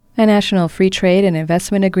A national free trade and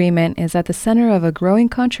investment agreement is at the center of a growing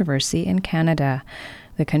controversy in Canada.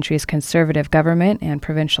 The country's Conservative government and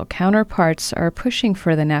provincial counterparts are pushing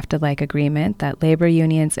for the NAFTA-like agreement that labor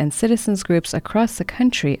unions and citizens groups across the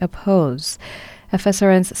country oppose.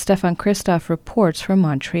 FSRN's Stefan Christoff reports from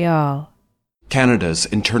Montreal. Canada's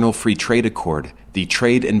Internal Free Trade Accord, the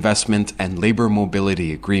Trade, Investment and Labour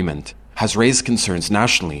Mobility Agreement, has raised concerns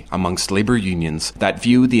nationally amongst labor unions that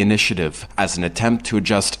view the initiative as an attempt to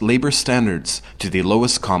adjust labor standards to the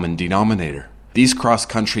lowest common denominator. These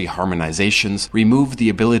cross-country harmonizations remove the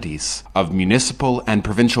abilities of municipal and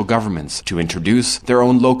provincial governments to introduce their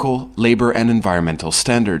own local labor and environmental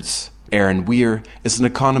standards. Aaron Weir is an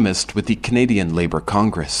economist with the Canadian Labour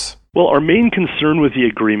Congress. Well, our main concern with the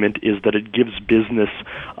agreement is that it gives business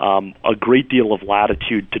a great deal of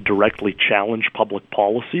latitude to directly challenge public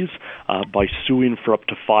policies by suing for up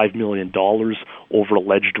to $5 million over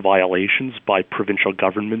alleged violations by provincial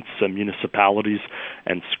governments, municipalities,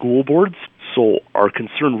 and school boards. So our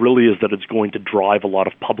concern really is that it's going to drive a lot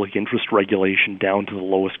of public interest regulation down to the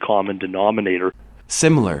lowest common denominator.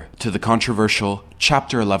 Similar to the controversial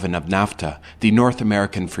Chapter 11 of NAFTA, the North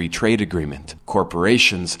American Free Trade Agreement,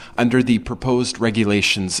 corporations under the proposed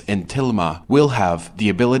regulations in TILMA will have the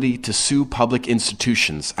ability to sue public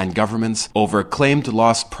institutions and governments over claimed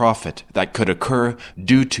lost profit that could occur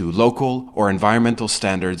due to local or environmental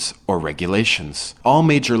standards or regulations. All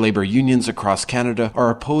major labor unions across Canada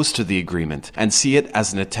are opposed to the agreement and see it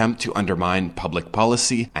as an attempt to undermine public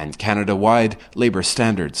policy and Canada-wide labor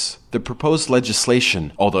standards. The proposed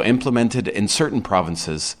legislation, although implemented in certain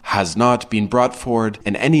provinces, has not been brought forward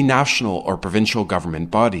in any national or provincial government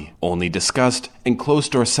body, only discussed in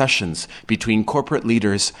closed-door sessions between corporate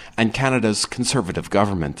leaders and Canada's Conservative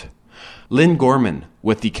government. Lynn Gorman,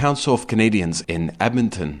 with the Council of Canadians in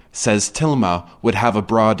Edmonton, says TILMA would have a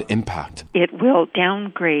broad impact. It will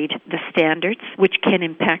downgrade the standards, which can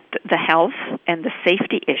impact the health and the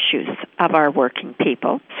safety issues of our working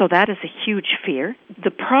people. So that is a huge fear.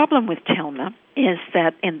 The problem with TILMA is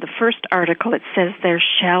that in the first article it says there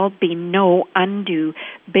shall be no undue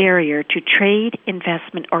barrier to trade,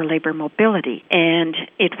 investment, or labor mobility. And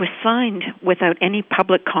it was signed without any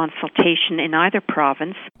public consultation in either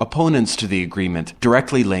province. Opponents to the agreement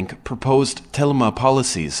directly link proposed TILMA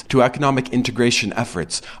policies to economic integration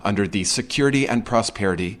efforts under the Security and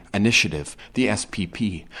Prosperity Initiative, the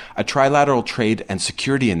SPP, a trilateral trade and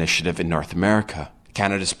security initiative in North America.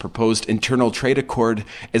 Canada's proposed internal trade accord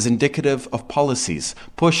is indicative of policies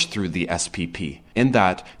pushed through the SPP, in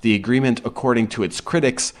that the agreement, according to its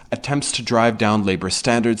critics, attempts to drive down labor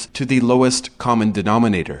standards to the lowest common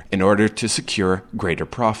denominator in order to secure greater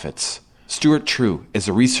profits. Stuart True is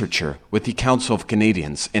a researcher with the Council of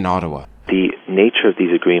Canadians in Ottawa. The nature of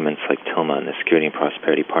these agreements like TILMA and the Security and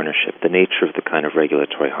Prosperity Partnership, the nature of the kind of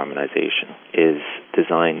regulatory harmonization is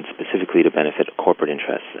designed specifically to benefit corporate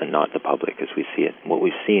interests and not the public as we see it. What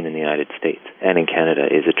we've seen in the United States and in Canada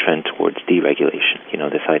is a trend towards deregulation.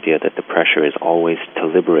 This idea that the pressure is always to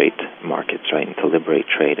liberate markets, right, and to liberate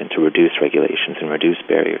trade and to reduce regulations and reduce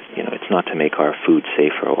barriers. It's not to make our food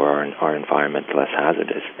safer or our environment less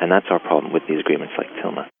hazardous. And that's our problem with these agreements like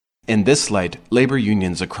TILMA. In this light, labor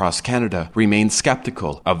unions across Canada remain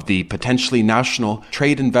skeptical of the potentially national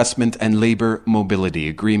Trade, Investment and Labour Mobility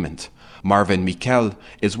Agreement. Marvin Miquel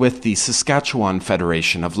is with the Saskatchewan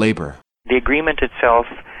Federation of Labour. The agreement itself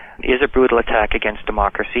is a brutal attack against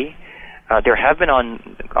democracy. There have been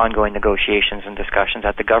ongoing negotiations and discussions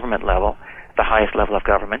at the government level, the highest level of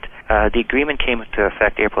government. The agreement came into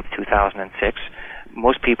effect April 2006.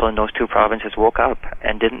 Most people in those two provinces woke up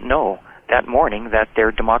and didn't know that morning that their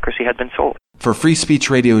democracy had been sold. For Free Speech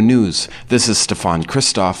Radio News, this is Stefan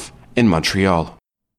Christoff in Montreal.